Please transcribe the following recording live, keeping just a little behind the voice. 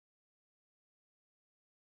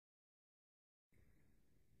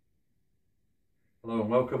Hello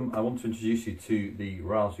and welcome. I want to introduce you to the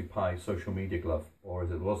Raspberry Pi social media glove, or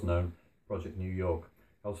as it was known, Project New York.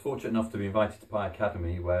 I was fortunate enough to be invited to Pi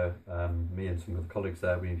Academy where me and some of the colleagues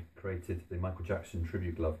there, we created the Michael Jackson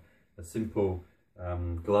tribute glove. A simple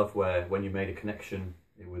glove where when you made a connection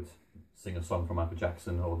it would sing a song from Michael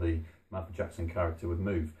Jackson or the Michael Jackson character would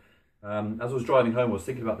move. As I was driving home I was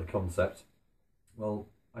thinking about the concept. Well,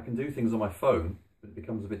 I can do things on my phone, but it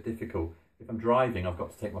becomes a bit difficult. If I'm driving I've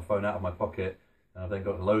got to take my phone out of my pocket, and I've then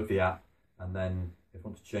got to load the app, and then if I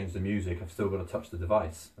want to change the music I've still got to touch the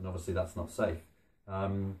device, and obviously that's not safe.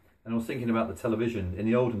 And I was thinking about the television. In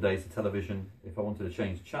the olden days, the television, if I wanted to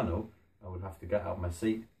change the channel, I would have to get out of my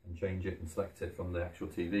seat and change it and select it from the actual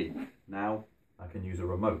TV. Now I can use a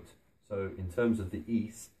remote. So in terms of the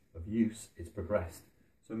ease of use, it's progressed.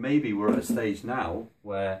 So maybe we're at a stage now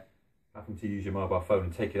where having to use your mobile phone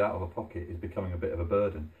and take it out of a pocket is becoming a bit of a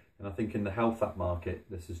burden. And I think in the health app market,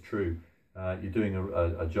 this is true. You're doing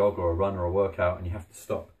a jog or a run or a workout and you have to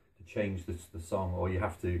stop to change the song, or you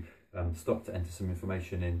have to stop to enter some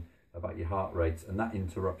information in about your heart rate, and that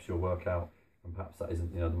interrupts your workout, and perhaps that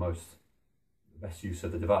isn't the best use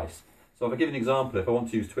of the device. So if I give an example, if I want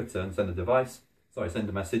to use Twitter and send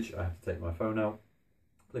a message, I have to take my phone out,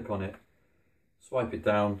 click on it, swipe it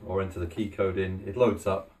down or enter the key code in, it loads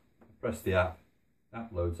up, press the app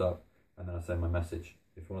loads up, and then I send my message.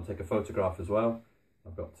 If I want to take a photograph as well,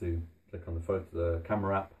 I've got to click on the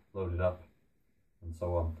camera app, load it up, and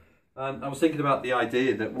so on. I was thinking about the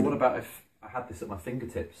idea that, well, what about if I had this at my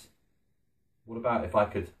fingertips? What about if I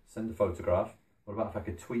could send a photograph? What about if I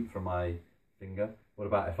could tweet from my finger? What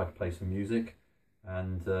about if I could play some music?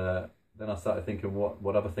 And then I started thinking,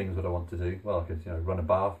 what other things would I want to do? Well, I could run a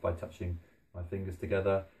bath by touching my fingers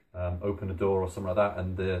together, open a door or something like that,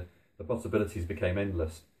 and the possibilities became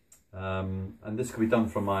endless. And this could be done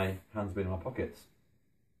from my hands being in my pockets.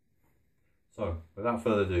 So, without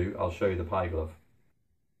further ado, I'll show you the Pi glove.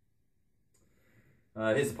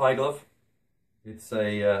 Here's the Pi glove. It's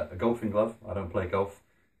a golfing glove. I don't play golf,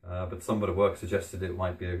 but somebody at work suggested it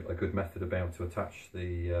might be a good method of being able to attach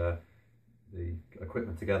the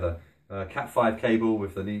equipment together. Cat5 cable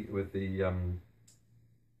with the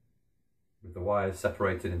wires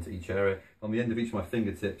separated into each area. On the end of each of my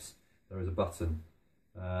fingertips, there is a button.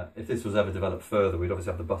 If this was ever developed further, we'd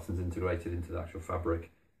obviously have the buttons integrated into the actual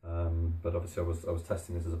fabric. But obviously I was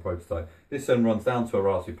testing this as a prototype. This then runs down to a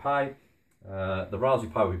Raspberry Pi. The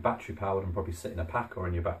Raspberry Pi will be battery powered and probably sit in a pack or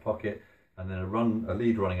in your back pocket, and then a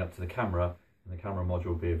lead running up to the camera, and the camera module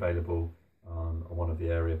will be available on one of the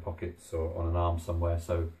area pockets or on an arm somewhere,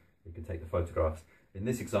 so you can take the photographs. In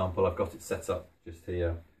this example I've got it set up just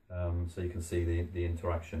here, so you can see the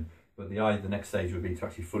interaction, but the next stage would be to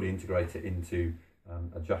actually fully integrate it into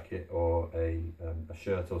a jacket or a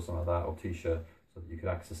shirt or something like that, or t-shirt, so that you could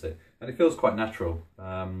access it. And it feels quite natural.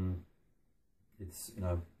 It's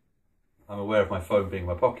I'm aware of my phone being in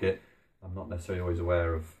my pocket. I'm not necessarily always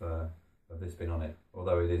aware of this being on it,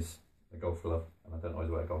 although it is a golf glove and I don't always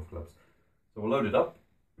wear golf gloves. So we'll load it up.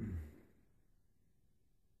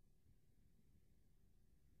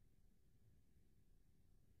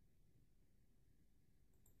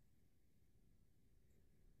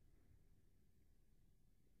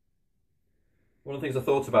 One of the things I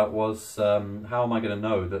thought about was how am I going to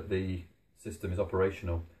know that the system is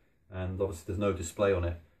operational, and obviously there's no display on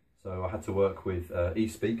it. So I had to work with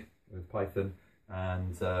eSpeak, with Python,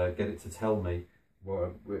 and get it to tell me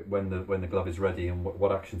when the glove is ready and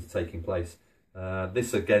what actions are taking place.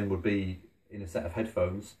 This again would be in a set of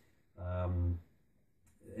headphones.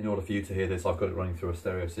 In order for you to hear this, I've got it running through a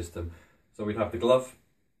stereo system. So we'd have the glove.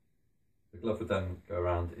 The glove would then go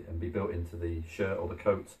around and be built into the shirt or the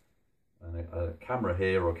coat, and a camera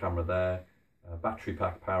here or a camera there, a battery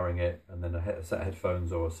pack powering it, and then a set of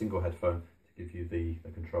headphones or a single headphone to give you the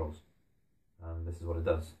controls. And this is what it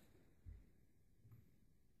does.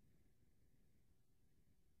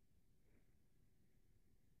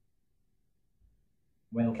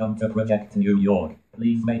 Welcome to Project New York.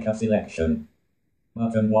 Please make a selection.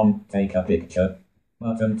 Button 1, take a picture.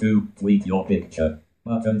 Button 2, tweet your picture.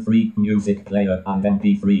 Button 3, music player and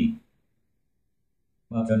MP3.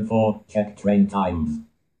 Button 4, check train times.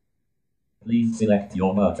 Please select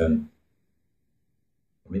your button.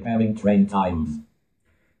 Preparing train times.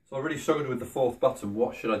 So I really struggled with the fourth button.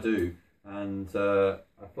 What should I do? And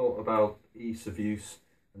I thought about ease of use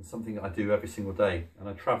and something that I do every single day. And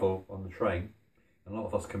I travel on the train, and a lot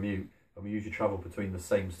of us commute, and we usually travel between the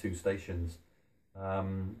same two stations.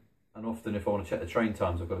 And often if I want to check the train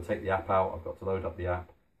times, I've got to take the app out, I've got to load up the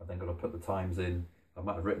app, I've then got to put the times in. I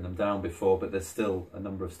might have written them down before, but there's still a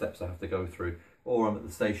number of steps I have to go through. Or I'm at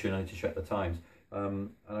the station, I need to check the times. And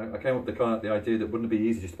I came up with the idea that wouldn't it be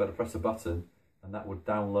easy just to be able to press a button and that would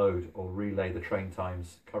download or relay the train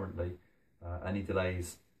times currently, any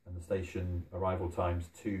delays and the station arrival times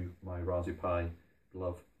to my Raspberry Pi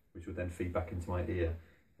glove, which would then feed back into my ear.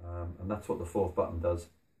 And that's what the fourth button does.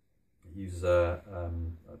 It uses a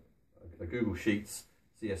Google Sheets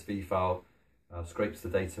CSV file, scrapes the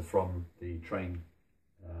data from the train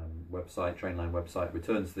Trainline website,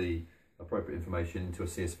 returns the appropriate information into a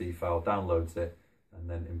CSV file, downloads it, and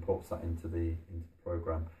then imports that into the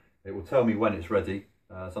program. It will tell me when it's ready.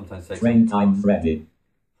 Sometimes takes train times ready.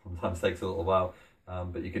 Sometimes takes a little while,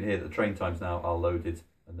 but you can hear that the train times now are loaded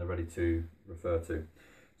and they're ready to refer to.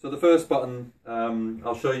 So the first button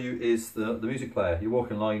I'll show you is the music player. You're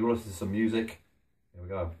walking along, you want to listen to some music. Here we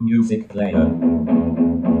go. Music player.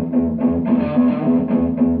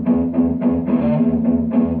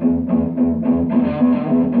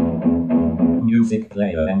 Music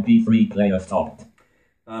player, MP3 player stopped.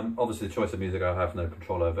 Obviously the choice of music I have no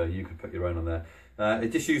control over. You could put your own on there.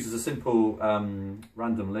 It just uses a simple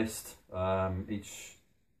random list. Each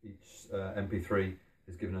MP3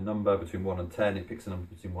 is given a number between 1 and 10. It picks a number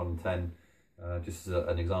between 1 and 10, just as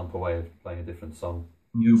an example way of playing a different song.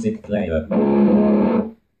 Music player.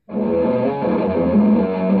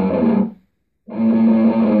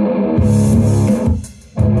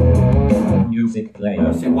 Music player.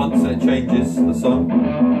 Press it once and it changes the song.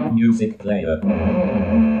 Music player.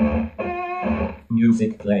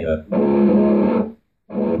 Music player.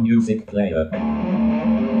 Music player.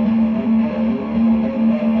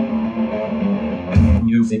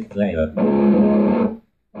 Music player.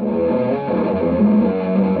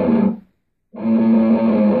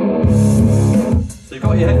 So you've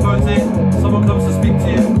got your headphones in, someone comes to speak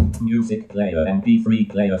to you. Music player, MP3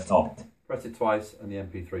 player stopped. Press it twice and the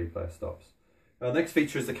MP3 player stops. The next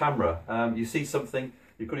feature is the camera. You see something,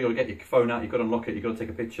 you've got to get your phone out, you've got to unlock it, you've got to take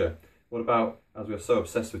a picture. What about, as we're so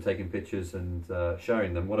obsessed with taking pictures and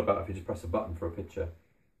sharing them, what about if you just press a button for a picture?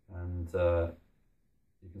 And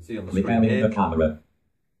you can see on the screen here. The camera.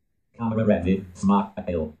 Camera ready, smart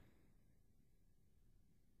fail.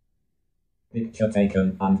 Picture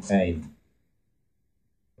taken and saved.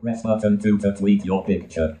 Press button 2 to tweet your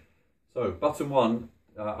picture. So button 1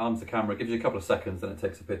 arms the camera, gives you a couple of seconds, then it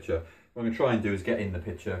takes a picture. What I'm going to try and do is get in the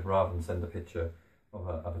picture rather than send a picture of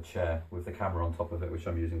a chair with the camera on top of it, which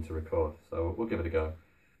I'm using to record. So we'll give it a go.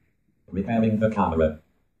 Repairing the camera.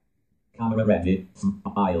 Camera ready,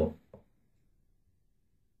 smile.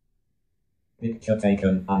 Picture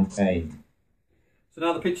taken and saved. So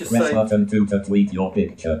now the picture's Press saved. button 2 to tweet your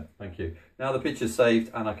picture. Thank you. Now the picture's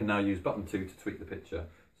saved and I can now use button 2 to tweet the picture.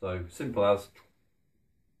 So simple as.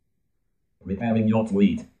 Repairing your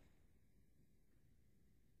tweet.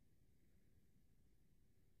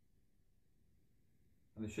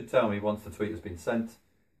 And it should tell me once the tweet has been sent.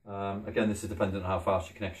 Again, this is dependent on how fast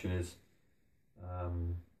your connection is,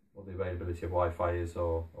 what the availability of Wi-Fi is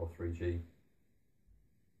or 3G.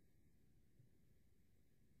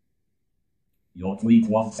 Your tweet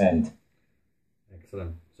was sent.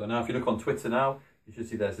 Excellent. So now if you look on Twitter now, you should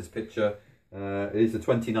see there's this picture. It is the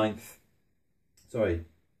 29th, sorry,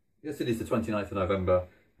 yes it is the 29th of November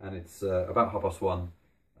and it's about 1:30.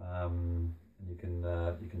 And you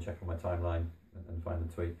can check on my timeline and find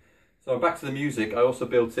the tweet. So back to the music, I also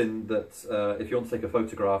built in that if you want to take a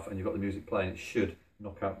photograph and you've got the music playing, it should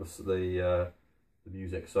knock out the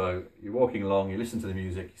music. So you're walking along, you listen to the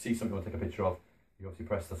music, you see something you want to take a picture of, you obviously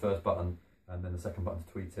press the first button and then the second button to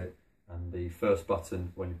tweet it, and the first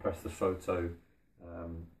button when you press the photo,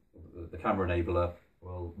 the camera enabler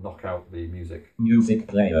will knock out the music. Music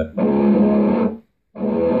player.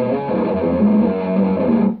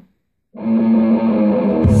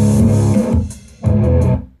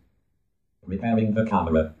 Repairing the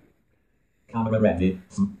camera. Camera ready,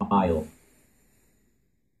 smile.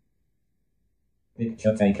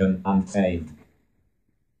 Picture taken and saved.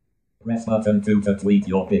 Press button 2 to tweet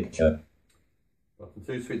your picture. Button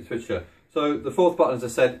 2 to tweet the picture. So the fourth button, as I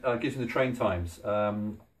said, gives me the train times.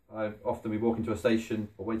 I often be walking to a station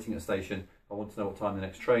or waiting at a station. I want to know what time the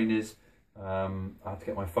next train is. I have to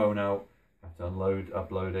get my phone out. I have to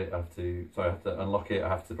upload it. I have to unlock it. I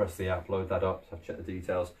have to press the app, load that up. I have to check the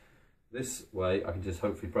details. This way, I can just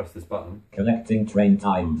hopefully press this button. Collecting train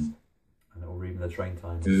times. And it will read me the train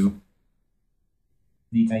times. 2.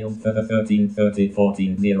 Details for the 13:30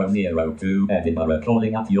 to Edinburgh,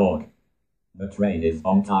 calling at York. The train is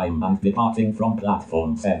on time and departing from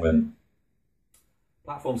platform 7.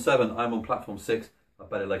 Platform 7, I'm on platform 6. I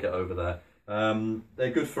better leg it over there.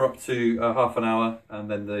 They're good for up to half an hour, and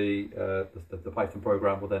then the Python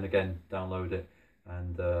program will then again download it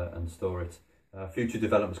and store it. Future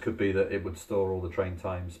developments could be that it would store all the train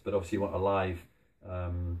times, but obviously you want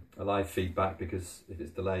a live feedback, because if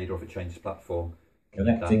it's delayed or if it changes platform.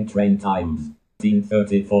 Connecting train times.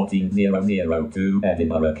 14:30, 14:00 to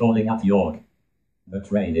Edinburgh, calling at York. The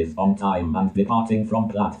train is on time and departing from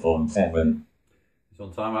platform 7. It's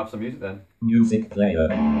on time. I'll have some music then. Music player.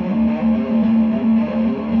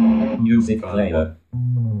 Music player.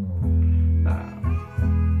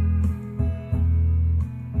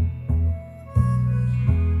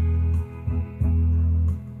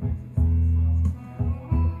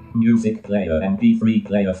 Music player. MP3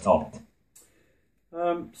 player stopped.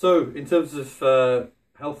 So in terms of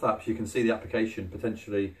health apps, you can see the application.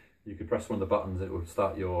 Potentially you could press one of the buttons, it will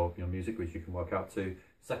start your music, which you can work out to.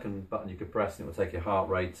 Second button you could press and it will take your heart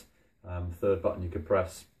rate. Third button you could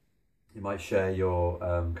press, you might share your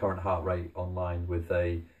current heart rate online with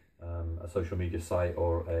a social media site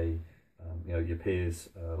or your peers.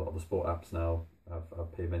 A lot of the sport apps now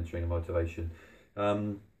have peer mentoring and motivation.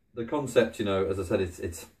 The concept, as I said,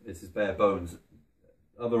 it's bare bones.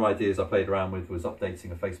 Other ideas I played around with was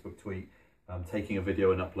updating a Facebook tweet, taking a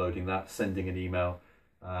video and uploading that, sending an email,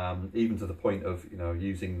 even to the point of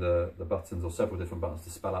using the buttons or several different buttons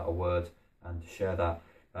to spell out a word and to share that.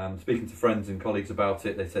 Speaking to friends and colleagues about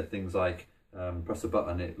it, they said things like press a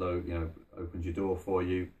button, it opens your door for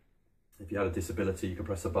you. If you had a disability, you can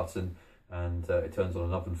press a button and it turns on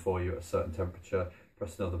an oven for you at a certain temperature.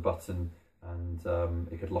 Press another button and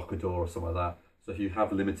it could lock a door or something like that. So if you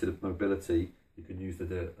have limited mobility, you can use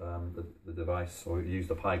the device or use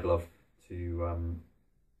the Pi Glove to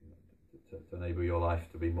enable your life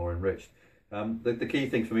to be more enriched. The key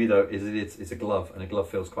thing for me though is that it's a glove, and a glove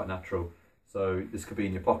feels quite natural. So this could be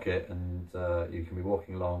in your pocket and you can be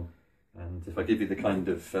walking along, and if I give you the kind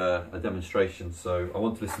of a demonstration, so I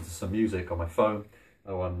want to listen to some music on my phone,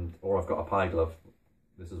 or I've got a Pi Glove,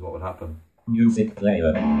 this is what would happen. Music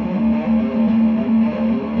player.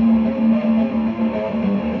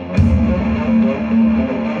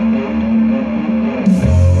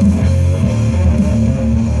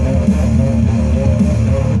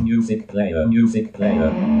 Music player, music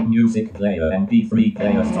player, music player, MP3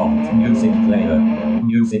 player stopped. Music player,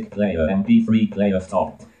 MP3 player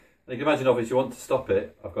stopped. And you can imagine, obviously, you want to stop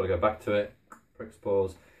it, I've got to go back to it, press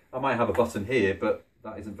pause. I might have a button here, but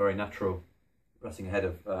that isn't very natural, pressing ahead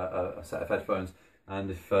of a set of headphones.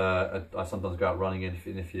 And if I sometimes go out running, and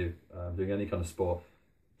if you're doing any kind of sport,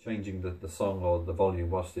 changing the song or the volume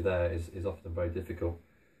whilst you're there is often very difficult.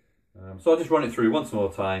 So I'll just run it through once more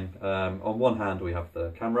time. On one hand we have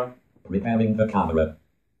the camera. Preparing the camera.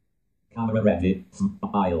 Camera ready.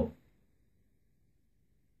 Smile.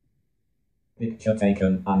 Picture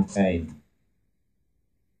taken and saved.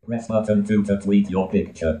 Press button 2 to tweet your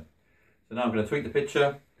picture. So now I'm going to tweet the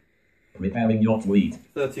picture. Preparing your tweet.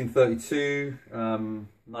 13:32,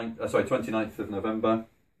 29th of November.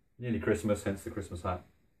 Nearly Christmas, hence the Christmas hat.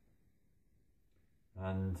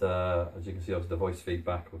 And as you can see, obviously the voice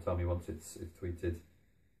feedback will tell me once it's tweeted.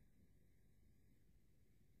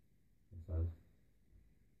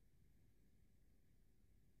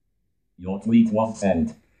 Your tweet was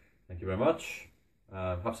sent. Thank you very much.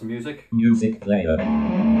 Have some music. Music player.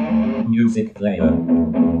 Music player.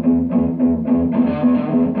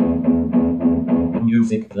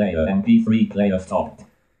 Music player. MP3 player stopped.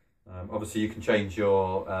 Obviously you can change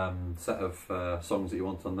your set of songs that you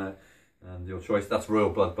want on there, and your choice. That's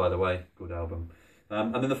Royal Blood, by the way, good album.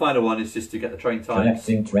 And then the final one is just to get the train times.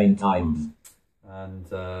 Collecting train times. And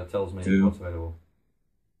tells me what's available.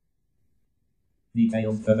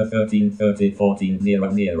 Details for the 13:30,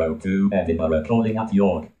 14:00 to Edinburgh, calling at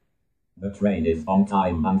York. The train is on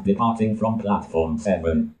time and departing from platform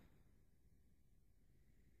 7.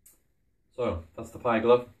 So that's the Pi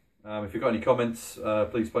Glove. If you've got any comments,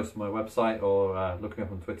 please post on my website or look me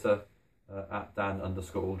up on Twitter at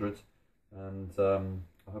Dan_Aldred. And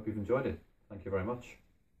I hope you've enjoyed it. Thank you very much.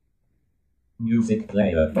 Music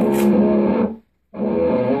player.